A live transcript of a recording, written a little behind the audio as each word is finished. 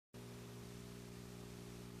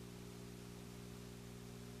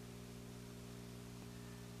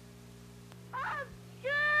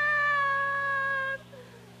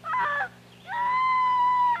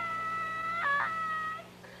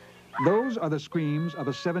Those are the screams of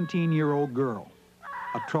a 17-year-old girl,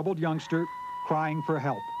 a troubled youngster crying for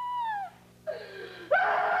help.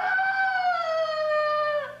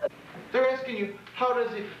 They're asking you, how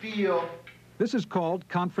does it feel? This is called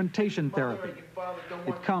confrontation therapy.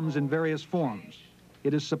 It comes in various forms.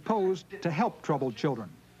 It is supposed to help troubled children.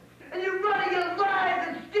 And you're running your lives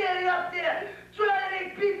and standing up there, trying to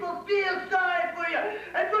make people feel sorry for you,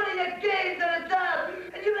 and running your games on a job,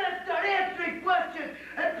 and you better start answering questions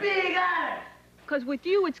and being honest. Because with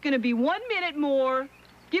you, it's going to be 1 minute more.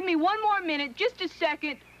 Give me 1 more minute, just a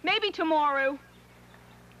second, maybe tomorrow.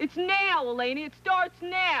 It's now, Eleni, it starts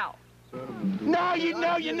now. Now you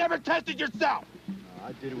know you never tested yourself.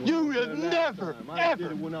 You have never, ever. I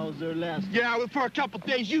did it when I was there last. Yeah, well, for a couple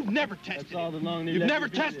days, you've never tested it. You've never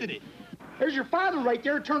tested it. There's your father right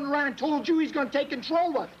there turned around and told you he's going to take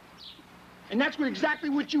control of it. And that's exactly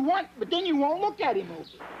what you want, but then you won't look at him over.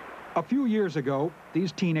 A few years ago,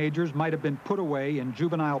 these teenagers might have been put away in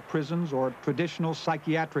juvenile prisons or traditional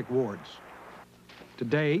psychiatric wards.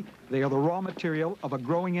 Today, they are the raw material of a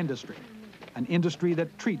growing industry, an industry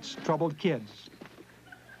that treats troubled kids.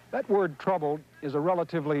 That word troubled is a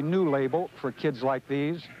relatively new label for kids like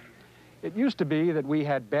these. It used to be that we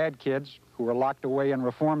had bad kids who were locked away in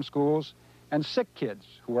reform schools and sick kids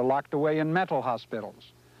who were locked away in mental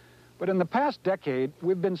hospitals. But in the past decade,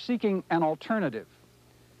 we've been seeking an alternative.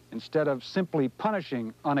 Instead of simply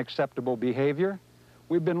punishing unacceptable behavior,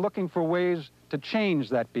 we've been looking for ways to change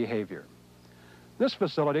that behavior. This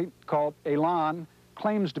facility, called Elan,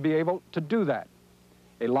 claims to be able to do that.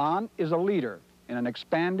 Elan is a leader in an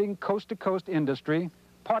expanding coast-to-coast industry,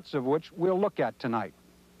 parts of which we'll look at tonight.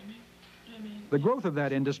 The growth of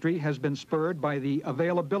that industry has been spurred by the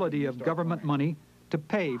availability of government money to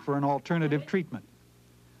pay for an alternative treatment.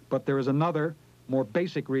 But there is another, more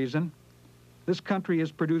basic reason. This country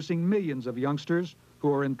is producing millions of youngsters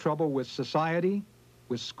who are in trouble with society,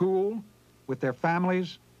 with school, with their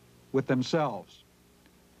families, with themselves.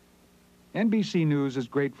 NBC News is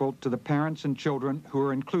grateful to the parents and children who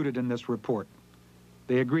are included in this report.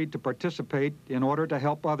 They agreed to participate in order to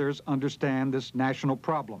help others understand this national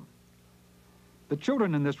problem. The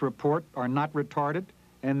children in this report are not retarded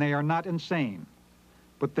and they are not insane,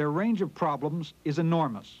 but their range of problems is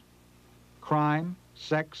enormous. Crime,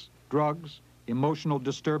 sex, drugs, emotional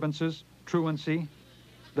disturbances, truancy.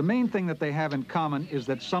 The main thing that they have in common is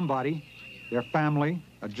that somebody, their family,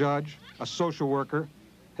 a judge, a social worker,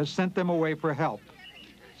 has sent them away for help,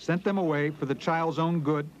 sent them away for the child's own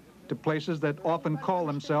good to places that often call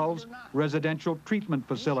themselves residential treatment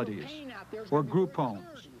facilities, or group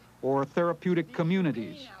homes, or therapeutic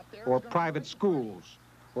communities, or private schools,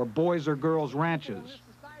 or boys or girls ranches.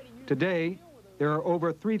 Today, there are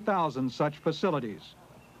over 3,000 such facilities,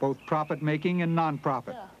 both profit-making and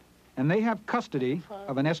non-profit, and they have custody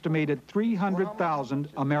of an estimated 300,000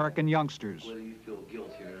 American youngsters.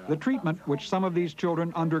 The treatment which some of these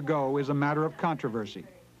children undergo is a matter of controversy,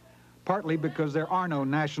 partly because there are no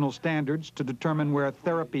national standards to determine where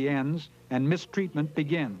therapy ends and mistreatment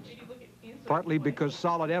begins, partly because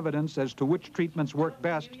solid evidence as to which treatments work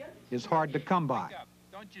best is hard to come by.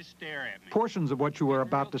 Portions of what you are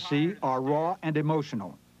about to see are raw and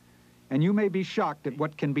emotional, and you may be shocked at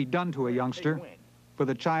what can be done to a youngster for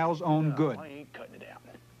the child's own good.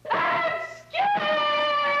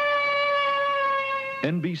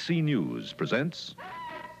 NBC News presents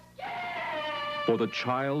For the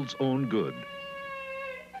Child's Own Good.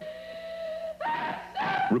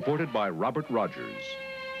 Reported by Robert Rogers.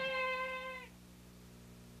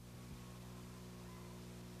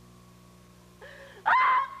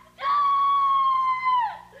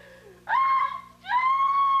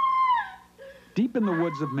 Deep in the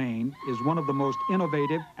woods of Maine is one of the most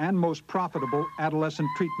innovative and most profitable adolescent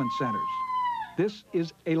treatment centers. This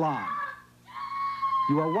is Elan.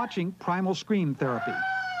 You are watching primal scream therapy,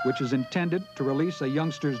 which is intended to release a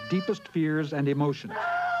youngster's deepest fears and emotions.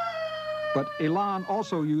 But Elan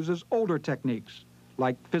also uses older techniques,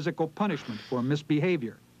 like physical punishment for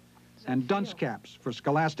misbehavior and dunce caps for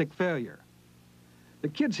scholastic failure. The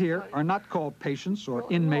kids here are not called patients or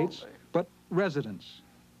inmates, but residents.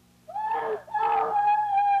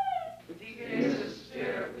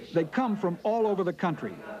 They come from all over the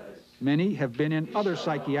country. Many have been in other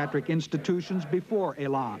psychiatric institutions before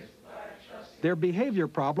Elan. Their behavior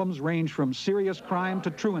problems range from serious crime to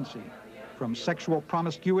truancy, from sexual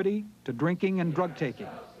promiscuity to drinking and drug taking,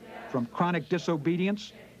 from chronic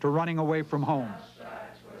disobedience to running away from home.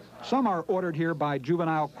 Some are ordered here by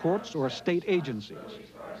juvenile courts or state agencies,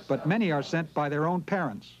 but many are sent by their own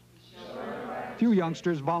parents. Few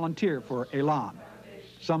youngsters volunteer for Elan.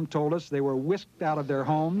 Some told us they were whisked out of their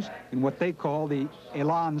homes in what they call the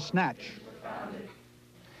Elan snatch.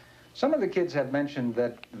 Some of the kids have mentioned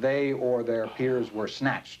that they or their peers were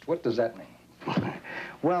snatched. What does that mean?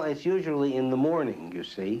 Well, it's usually in the morning, you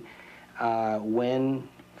see, when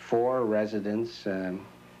 4 residents,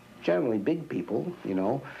 generally big people, you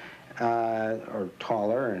know, or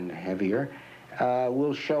taller and heavier,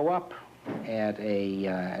 will show up at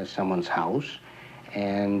someone's house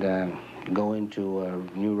and go into a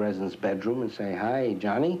new resident's bedroom and say, "Hi,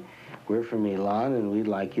 Johnny, we're from Elan and we'd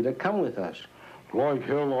like you to come with us." "Like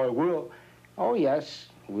hell I will." "Oh yes,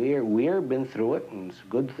 we're been through it and it's a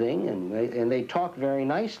good thing," and they talk very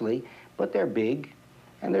nicely, but they're big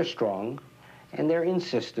and they're strong and they're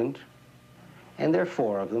insistent and there are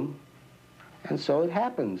 4 of them, and so it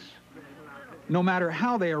happens. No matter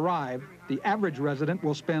how they arrive, the average resident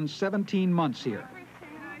will spend 17 months here.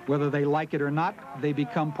 Whether they like it or not, they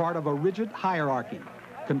become part of a rigid hierarchy.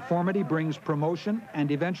 Conformity brings promotion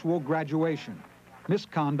and eventual graduation.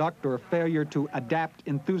 Misconduct or failure to adapt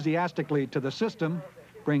enthusiastically to the system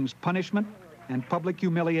brings punishment and public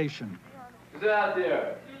humiliation. Who's out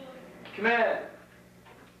there? Come in.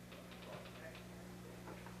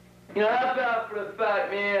 You know, how about for the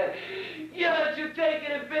fact, man, you know, that you're taking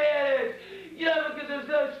advantage. You know, because there's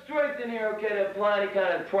no strength in here, okay, to apply any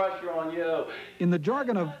kind of pressure on you. In the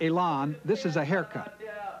jargon of Elan, this is a haircut.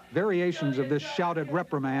 Variations of this shouted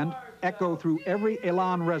reprimand echo through every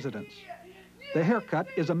Elan residence. The haircut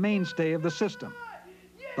is a mainstay of the system.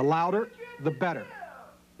 The louder, the better.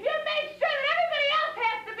 You make sure that everybody else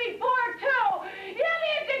has to be bored too. You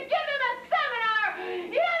need to give them a seminar.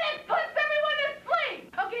 You know, that puts everyone to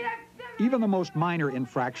sleep. Okay, that's... Even the most minor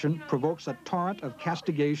infraction provokes a torrent of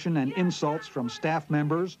castigation and insults from staff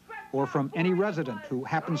members or from any resident who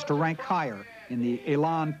happens to rank higher in the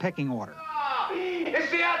Elan pecking order. Oh, you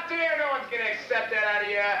see, out there, no one's going to accept that out of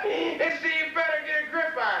you. You see, you better get a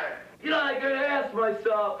grip on it. You know, I could ask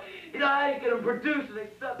myself, you know, I ain't gonna produce and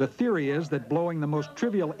accept. The theory is that blowing the most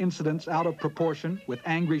trivial incidents out of proportion with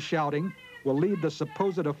angry shouting will lead the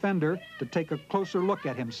supposed offender to take a closer look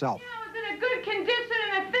at himself. I was in a good condition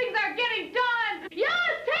and the things are getting done. You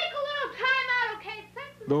just take a little time out, okay?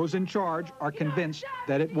 Those in charge are convinced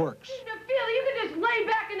that it works. You feel you can just lay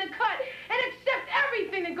back in the cut and accept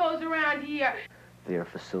everything that goes around here. Their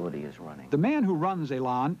facility is running. The man who runs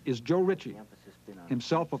Elan is Joe Ritchie.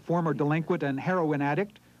 Himself a former delinquent and heroin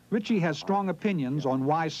addict, Ritchie has strong opinions on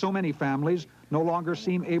why so many families no longer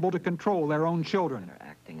seem able to control their own children.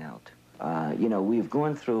 Acting out. You know, we've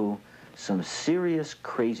gone through some serious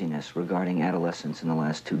craziness regarding adolescence in the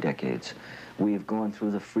last 2 decades. We've gone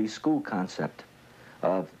through the free school concept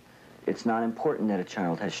of it's not important that a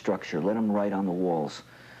child has structure. Let him write on the walls.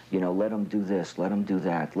 You know, let him do this, let him do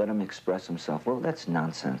that, let him express himself. Well, that's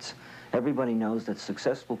nonsense. Everybody knows that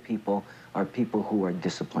successful people are people who are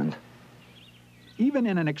disciplined. Even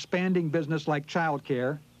in an expanding business like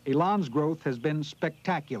childcare, Elan's growth has been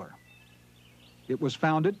spectacular. It was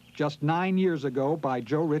founded just 9 years ago by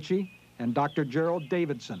Joe Ritchie and Dr. Gerald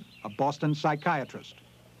Davidson, a Boston psychiatrist.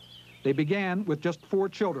 They began with just 4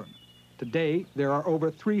 children. Today, there are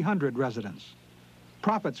over 300 residents.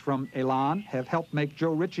 Profits from Elan have helped make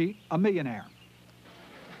Joe Ritchie a millionaire.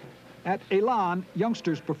 At Elan,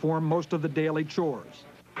 youngsters perform most of the daily chores.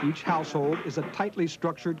 Each household is a tightly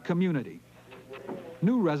structured community.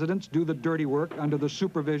 New residents do the dirty work under the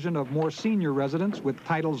supervision of more senior residents with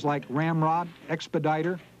titles like ramrod,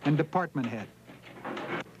 expediter, and department head.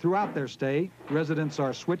 Throughout their stay, residents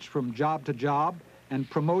are switched from job to job and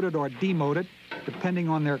promoted or demoted depending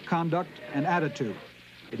on their conduct and attitude.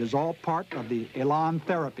 It is all part of the Elan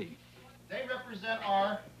therapy. They represent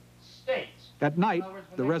our states. At night,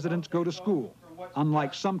 the residents go to school.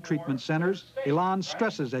 Unlike some treatment centers, Elan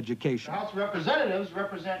stresses education. House representatives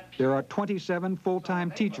represent... There are 27 full-time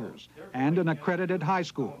teachers and an accredited high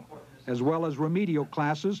school, as well as remedial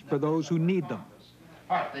classes for those who need them.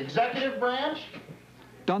 All right, the executive branch...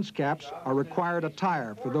 Dunce caps are required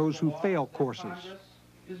attire for those who fail courses.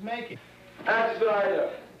 ...is making.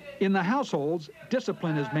 In the households,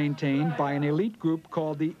 discipline is maintained by an elite group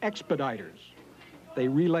called the expediters. They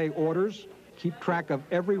relay orders, keep track of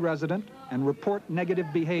every resident, and report negative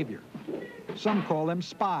behavior. Some call them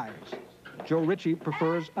spies. Joe Ritchie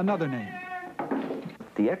prefers another name.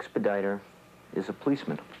 The expediter is a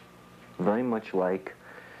policeman, very much like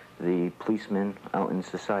the policemen out in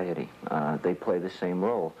society. They play the same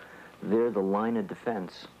role. They're the line of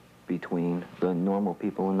defense between the normal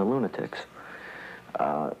people and the lunatics.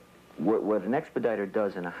 What an expediter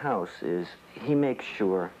does in a house is he makes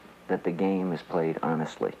sure that the game is played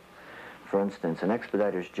honestly. For instance, an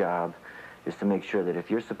expediter's job is to make sure that if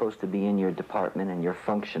you're supposed to be in your department and you're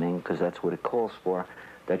functioning, because that's what it calls for,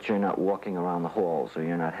 that you're not walking around the halls or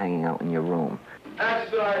you're not hanging out in your room.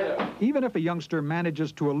 Even if a youngster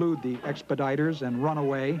manages to elude the expediters and run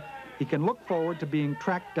away, he can look forward to being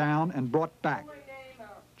tracked down and brought back.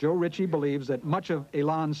 Joe Ritchie believes that much of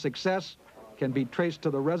Elan's success can be traced to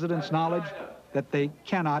the residents' knowledge that they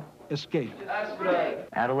cannot escape.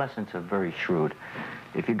 Adolescents are very shrewd.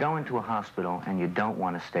 If you go into a hospital and you don't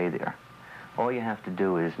want to stay there, all you have to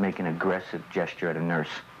do is make an aggressive gesture at a nurse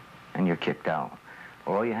and you're kicked out.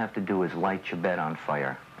 Or all you have to do is light your bed on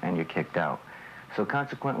fire and you're kicked out. So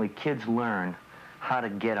consequently, kids learn how to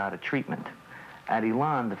get out of treatment. At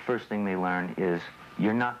Elan, the first thing they learn is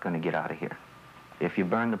you're not going to get out of here. If you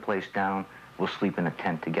burn the place down, we'll sleep in a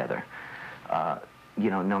tent together. You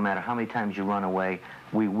know, no matter how many times you run away,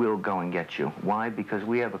 we will go and get you. Why? Because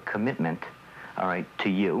we have a commitment, all right, to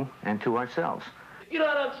you and to ourselves. You know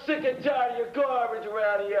what? I'm sick and tired of your garbage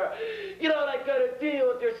around here. You know what? I gotta deal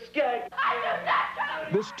with your skank.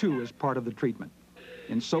 This, too, is part of the treatment.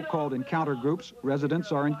 In so-called encounter groups,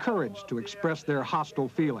 residents are encouraged to express their hostile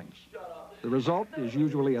feelings. The result is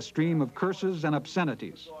usually a stream of curses and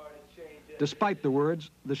obscenities. Despite the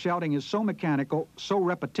words, the shouting is so mechanical, so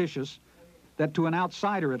repetitious, that to an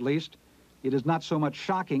outsider at least, it is not so much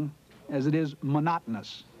shocking as it is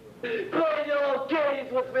monotonous. Play your little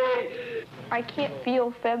games with me. I can't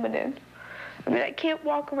feel feminine. I mean, I can't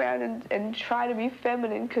walk around and try to be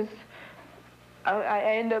feminine because I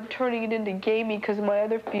end up turning it into gamey because of my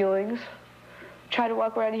other feelings. Try to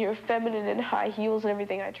walk around here feminine in high heels and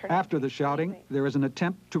everything I turn. After the shouting, there is an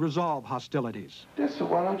attempt to resolve hostilities. So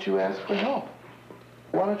why don't you ask for help?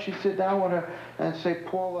 Why don't you sit down with her and say,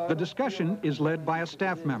 Paul... The discussion is led by a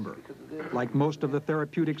staff member. Like most of the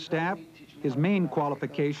therapeutic staff, his main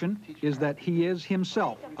qualification is that he is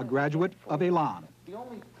himself a graduate of Elan.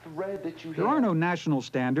 There are no national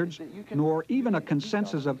standards, nor even a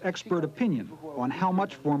consensus of expert opinion on how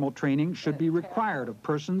much formal training should be required of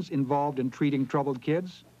persons involved in treating troubled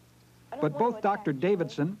kids. But both Dr.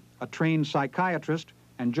 Davidson, a trained psychiatrist,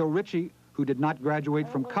 and Joe Ritchie, who did not graduate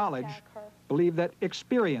from college, believe that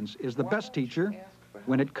experience is the best teacher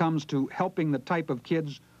when it comes to helping the type of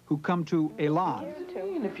kids who come to Elan. What does it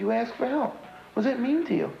mean if you ask for help? What does it mean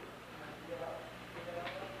to you?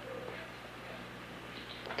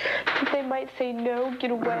 They might say no,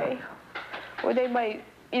 get away. Or they might,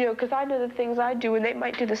 you know, because I know the things I do and they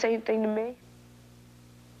might do the same thing to me.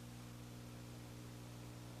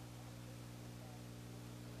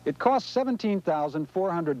 It costs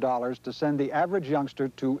 $17,400 to send the average youngster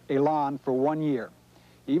to Elan for 1 year.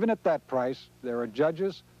 Even at that price, there are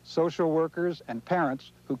judges, social workers, and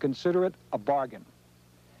parents who consider it a bargain.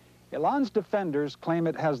 Elan's defenders claim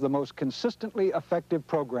it has the most consistently effective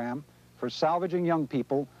program for salvaging young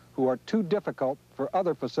people who are too difficult for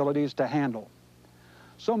other facilities to handle.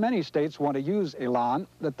 So many states want to use Elan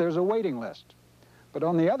that there's a waiting list. But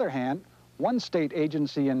on the other hand, one state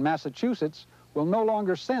agency in Massachusetts will no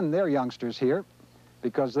longer send their youngsters here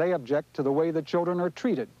because they object to the way the children are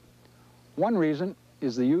treated. One reason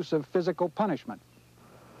is the use of physical punishment.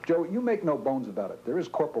 Joe, you make no bones about it. There is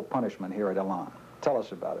corporal punishment here at Elan. Tell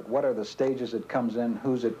us about it. What are the stages it comes in?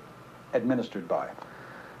 Who's it administered by?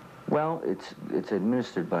 Well, it's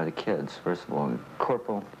administered by the kids, first of all.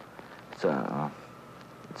 Corporal, it's a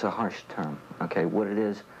harsh term, okay? What it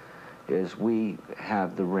is we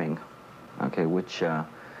have the ring, okay, which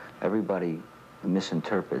everybody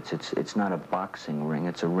misinterprets. It's not a boxing ring,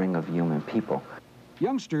 it's a ring of human people.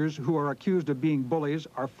 Youngsters who are accused of being bullies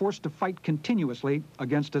are forced to fight continuously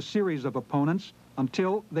against a series of opponents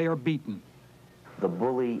until they are beaten. The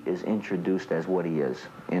bully is introduced as what he is.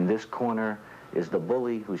 In this corner is the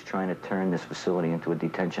bully who's trying to turn this facility into a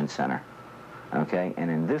detention center, okay? And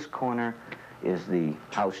in this corner is the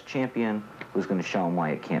house champion who's going to show him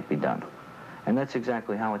why it can't be done. And that's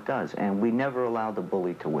exactly how it does. And we never allow the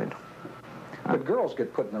bully to win. But girls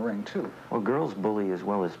get put in the ring, too. Well, girls bully as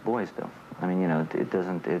well as boys do. I mean, you know,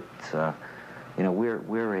 you know,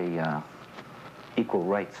 we're a equal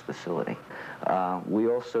rights facility. We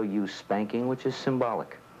also use spanking, which is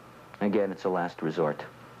symbolic. Again, it's a last resort,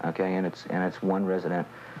 okay? And it's one resident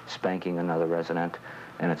spanking another resident,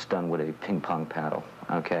 and it's done with a ping pong paddle,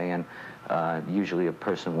 okay? And usually a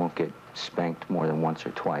person won't get spanked more than once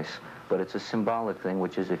or twice. But it's a symbolic thing,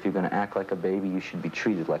 which is if you're going to act like a baby, you should be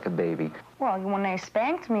treated like a baby. Well, when they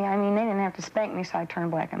spanked me, I mean, they didn't have to spank me, so I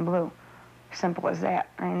turned black and blue. Simple as that.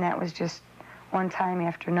 I mean, that was just one time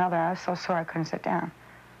after another. I was so sore I couldn't sit down.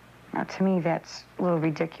 Now, to me, that's a little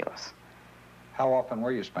ridiculous. How often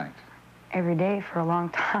were you spanked? Every day for a long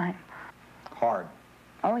time. Hard?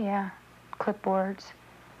 Oh, yeah. Clipboards.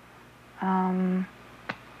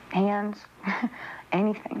 hands,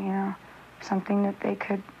 anything, you know, something that they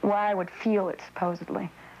could, well, I would feel it, supposedly.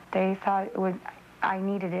 They thought it would, I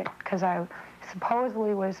needed it because I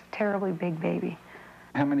supposedly was a terribly big baby.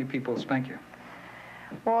 How many people spank you?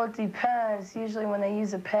 Well, it depends. Usually when they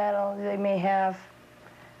use a paddle, they may have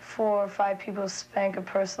 4 or 5 people spank a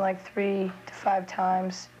person like 3 to 5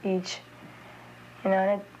 times each. You know,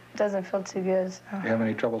 and it doesn't feel too good. So. Do you have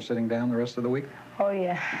any trouble sitting down the rest of the week? Oh,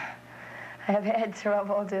 yeah. I have had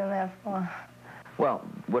trouble doing that for a while. Well,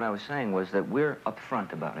 what I was saying was that we're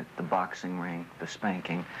upfront about it, the boxing ring, the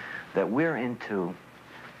spanking, that we're into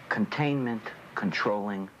containment,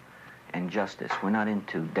 controlling, and justice. We're not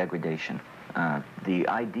into degradation. The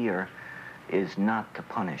idea is not to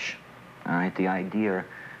punish, all right? The idea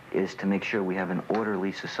is to make sure we have an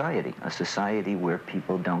orderly society, a society where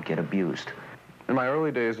people don't get abused. In my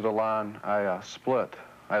early days at Elan, I split.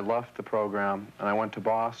 I left the program and I went to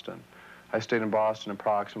Boston. I stayed in Boston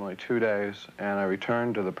approximately 2 days, and I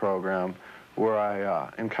returned to the program where I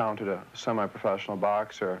encountered a semi-professional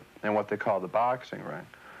boxer in what they call the boxing ring.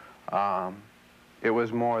 It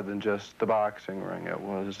was more than just the boxing ring. It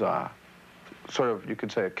was sort of, you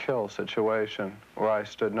could say, a kill situation where I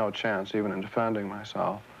stood no chance even in defending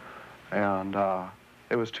myself. And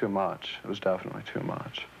it was too much. It was definitely too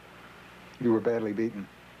much. You were badly beaten?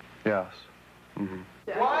 Yes. Mm-hmm.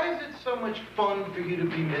 Why is it so much fun for you to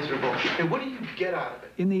be miserable? And what do you get out of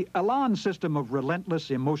it? In the Elan system of relentless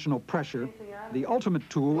emotional pressure, the ultimate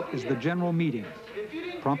tool is the general meeting.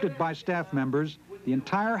 Prompted by staff members, the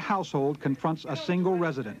entire household confronts a single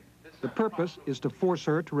resident. The purpose is to force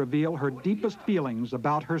her to reveal her deepest feelings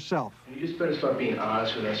about herself. You just better start being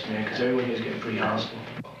honest with us, man, because everyone here's getting pretty hostile.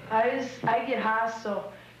 I get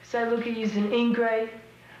hostile because I look at you as an ingrate,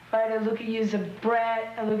 right? I look at you as a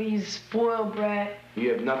brat. I look at you as a spoiled brat.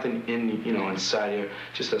 You have nothing in, you know, inside here.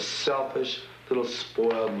 Just a selfish little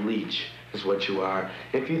spoiled leech is what you are.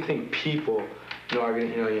 If you think people, you know, are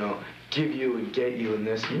gonna, you know, give you and get you in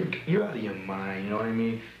this, you're out of your mind. You know what I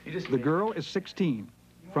mean? The girl is 16,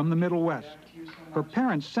 from the Middle West. Her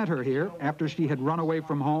parents sent her here after she had run away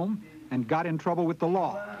from home and got in trouble with the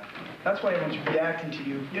law. That's why everyone's reacting to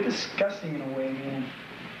you. You're disgusting in a way, man.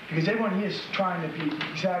 Because everyone here is trying to be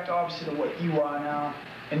the exact opposite of what you are now,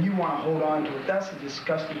 and you want to hold on to it. That's the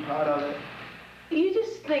disgusting part of it. You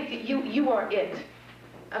just think that you are it,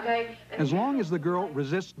 okay? As long as the girl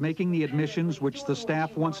resists making the admissions which the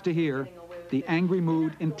staff wants to hear, the angry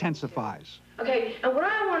mood intensifies. Okay, and what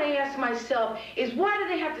I want to ask myself is why do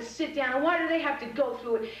they have to sit down, and why do they have to go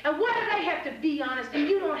through it, and why do they have to be honest and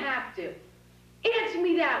you don't have to? Answer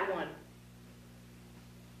me that one.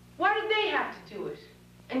 Why do they have to do it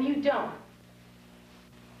and you don't?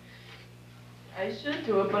 I should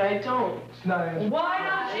do it, but I don't.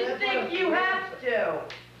 Why don't you think you have to?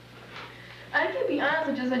 I can be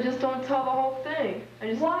honest, I just don't tell the whole thing. I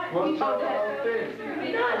just What? Well, tell the whole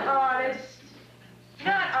thing. Not honest.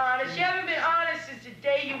 Not honest. You haven't been honest since the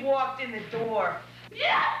day you walked in the door.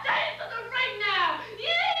 Yeah, say it to the ring now.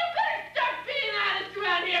 Yeah, you better start being honest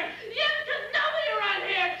around here. Yeah, because nobody around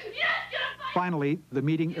here. Yeah, Finally, the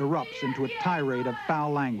meeting erupts into a tirade of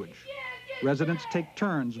foul language. Residents take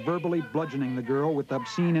turns verbally bludgeoning the girl with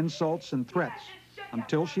obscene insults and threats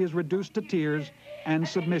until she is reduced to tears and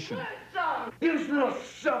submission. You little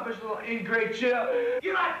selfish little ingrate, chill.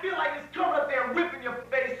 You know, I feel like it's coming up there whipping your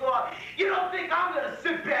face off. You don't think I'm gonna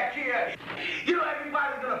sit back here? You know,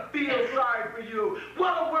 everybody's gonna feel sorry for you.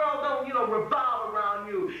 Well, the world don't, you know, revolve around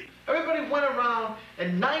you. Everybody went around,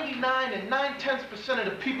 and 99 and 9/10% of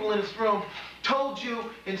the people in this room told you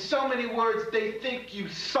in so many words they think you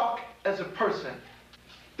suck as a person,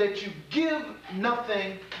 that you give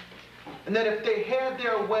nothing, and that if they had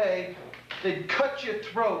their way, they'd cut your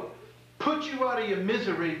throat, put you out of your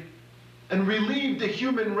misery, and relieve the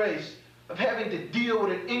human race of having to deal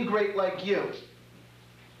with an ingrate like you.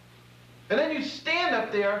 And then you stand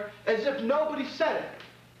up there as if nobody said it,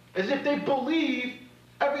 as if they believe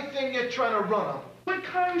everything you're trying to run them. What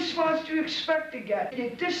kind of response do you expect to get?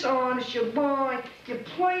 You're dishonest, you're lying, you're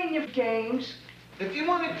playing your games. If you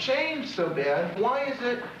want to change so bad, why is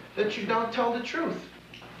it that you don't tell the truth?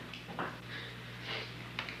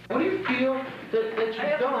 What do you feel that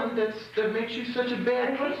you've done that makes you such a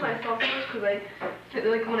bad person? I hate myself so much because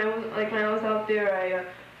like when I was out there,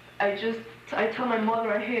 I tell my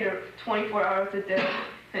mother I hate her 24 hours a day.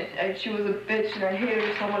 And she was a bitch, and I hated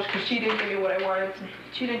her so much because she didn't give me what I wanted.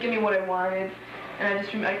 She didn't give me what I wanted,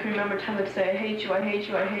 and I can remember telling her to say I hate you, I hate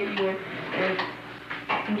you, I hate you, and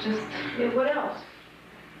I'm just. Yeah, what else?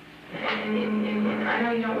 And I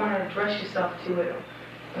know you don't want to address yourself to it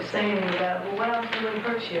or say anything about it, but what else really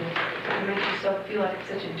hurts you? It makes yourself feel like it's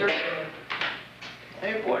such a dirtbag.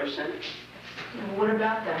 Abortion? What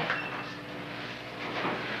about that?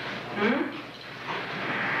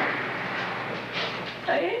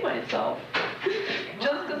 I hate myself.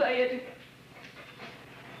 Just because I had to...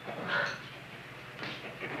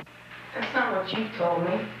 That's not what you told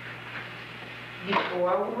me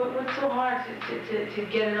before. What's so hard to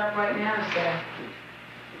get it up right now, Sarah?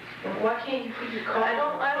 Why can't you put your car? I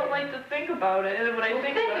don't like to think about it. And when I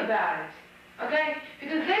think about it, okay?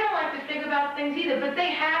 Because they don't like to think about things either, but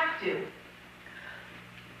they have to.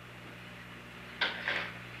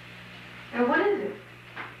 And what is it?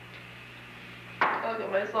 I look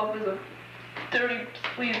at myself as a dirty,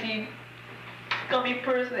 sleazy, scummy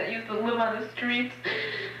person that used to live on the streets.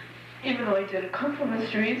 Even though I didn't come from the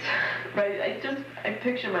streets, right? I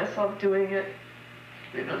picture myself doing it.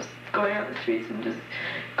 You know, just going out the streets and just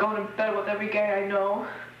going to bed with every guy I know.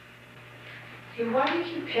 Hey, why do you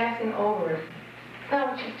keep passing over it? It's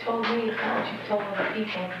not what you told me, it's not what you told other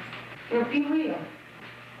people. You know, be real.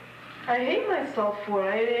 I hate myself for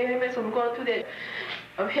it. I hate myself. I'm going through that.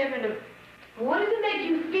 I'm having to... What does it make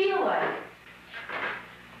you feel like?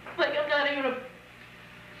 Like I'm not even a...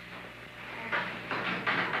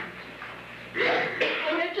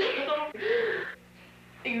 Like I just don't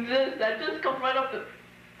exist. I just come right off the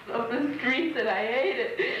streets and I hate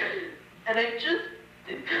it. And I just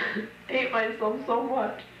hate myself so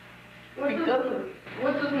much. What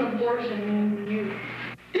does an abortion mean to you?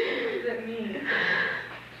 What does that mean?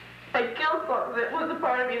 I killed something that was a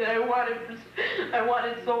part of me that I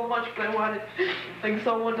wanted so much, but I wanted like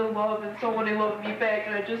someone to love and someone to love me back,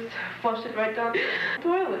 and I just flushed it right down the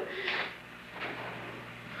toilet.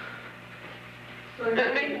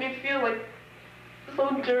 It makes me feel like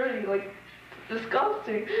so dirty, like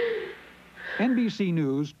disgusting. NBC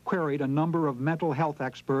News queried a number of mental health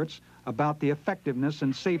experts about the effectiveness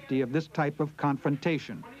and safety of this type of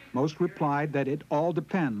confrontation. Most replied that it all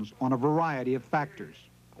depends on a variety of factors.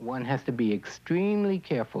 One has to be extremely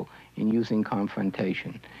careful in using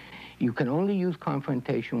confrontation. You can only use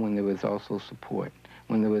confrontation when there is also support,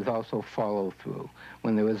 when there is also follow-through,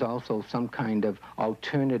 when there is also some kind of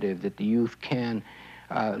alternative that the youth can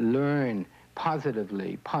learn positive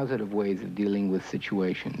ways of dealing with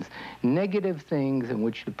situations. Negative things in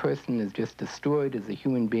which the person is just destroyed as a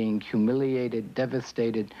human being, humiliated,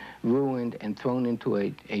 devastated, ruined, and thrown into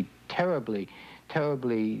a terribly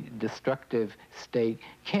destructive state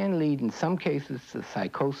can lead in some cases to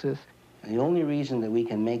psychosis. The only reason that we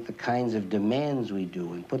can make the kinds of demands we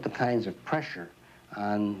do and put the kinds of pressure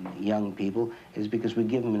on young people is because we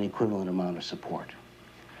give them an equivalent amount of support.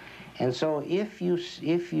 And so if you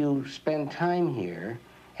spend time here,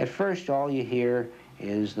 at first all you hear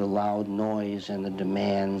is the loud noise and the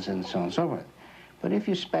demands and so on and so forth. But if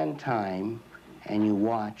you spend time and you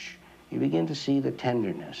watch, you begin to see the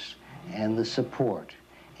tenderness and the support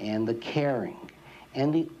and the caring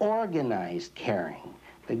and the organized caring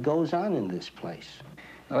that goes on in this place.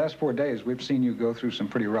 The last 4 days, we've seen you go through some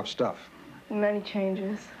pretty rough stuff. Many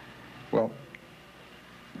changes. Well,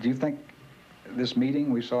 do you think this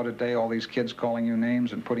meeting we saw today, all these kids calling you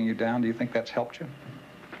names and putting you down, do you think that's helped you?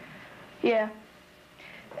 Yeah.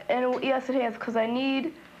 And yes, it has, because I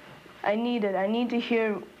need it. I need to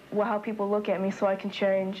hear how people look at me so I can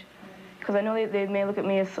change. Because I know they may look at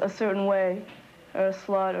me a certain way, or a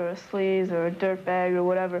slut, or a sleaze, or a dirtbag, or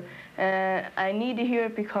whatever. And I need to hear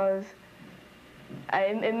it because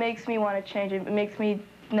it makes me want to change. It makes me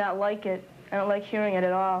not like it. I don't like hearing it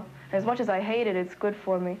at all. And as much as I hate it, it's good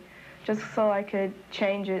for me, just so I could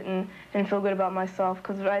change it and feel good about myself.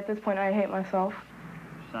 Because right at this point, I hate myself.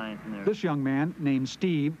 This young man, named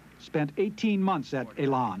Steve, spent 18 months at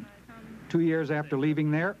Elan. 2 years after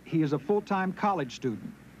leaving there, he is a full-time college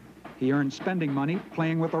student. He earned spending money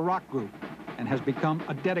playing with a rock group and has become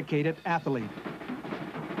a dedicated athlete.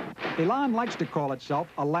 Elan likes to call itself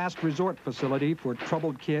a last resort facility for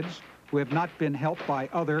troubled kids who have not been helped by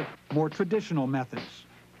other, more traditional methods.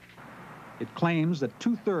 It claims that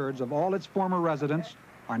 2/3 of all its former residents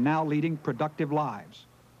are now leading productive lives.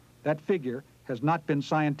 That figure has not been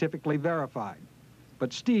scientifically verified,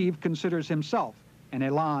 but Steve considers himself an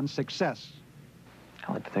Elan success.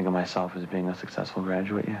 I like to think of myself as being a successful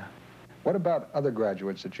graduate, yeah. What about other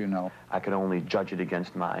graduates that you know? I can only judge it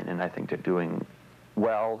against mine, and I think they're doing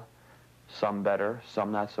well, some better,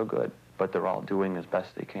 some not so good, but they're all doing as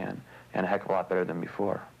best they can, and a heck of a lot better than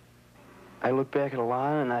before. I look back at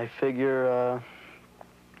Elan and I figure,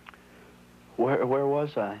 where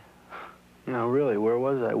was I? You know, really, where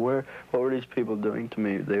was I? What were these people doing to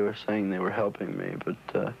me? They were saying they were helping me,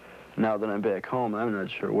 but now that I'm back home, I'm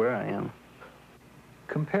not sure where I am.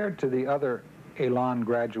 Compared to the other Elan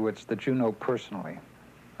graduates that you know personally,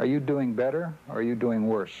 Are you doing better, or are you doing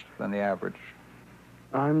worse than the average?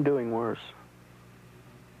 I'm doing worse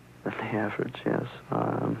than the average, yes.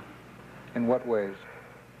 In what ways?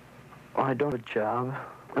 I don't have a job.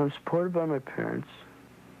 I'm supported by my parents.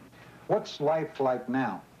 What's life like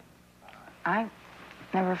now? I've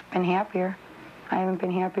never been happier. I haven't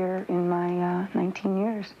been happier in my 19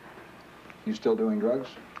 years. You still doing drugs?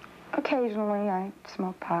 Occasionally, I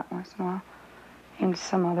smoke pot once in a while, and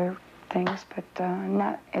some other things, but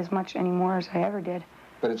not as much anymore as I ever did.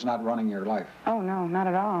 But it's not running your life? Oh, no, not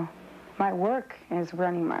at all. My work is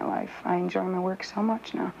running my life. I enjoy my work so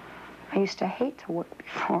much now. I used to hate to work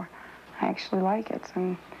before. I actually like it,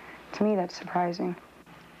 and to me, that's surprising.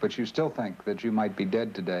 But you still think that you might be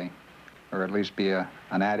dead today, or at least be an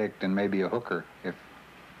addict and maybe a hooker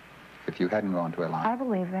if you hadn't gone to Elan? I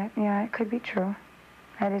believe that. Yeah, it could be true.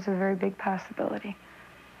 That is a very big possibility.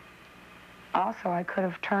 Also, I could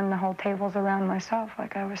have turned the whole tables around myself,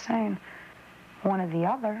 like I was saying. One or the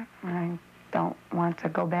other. I don't want to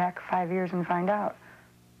go back 5 years and find out.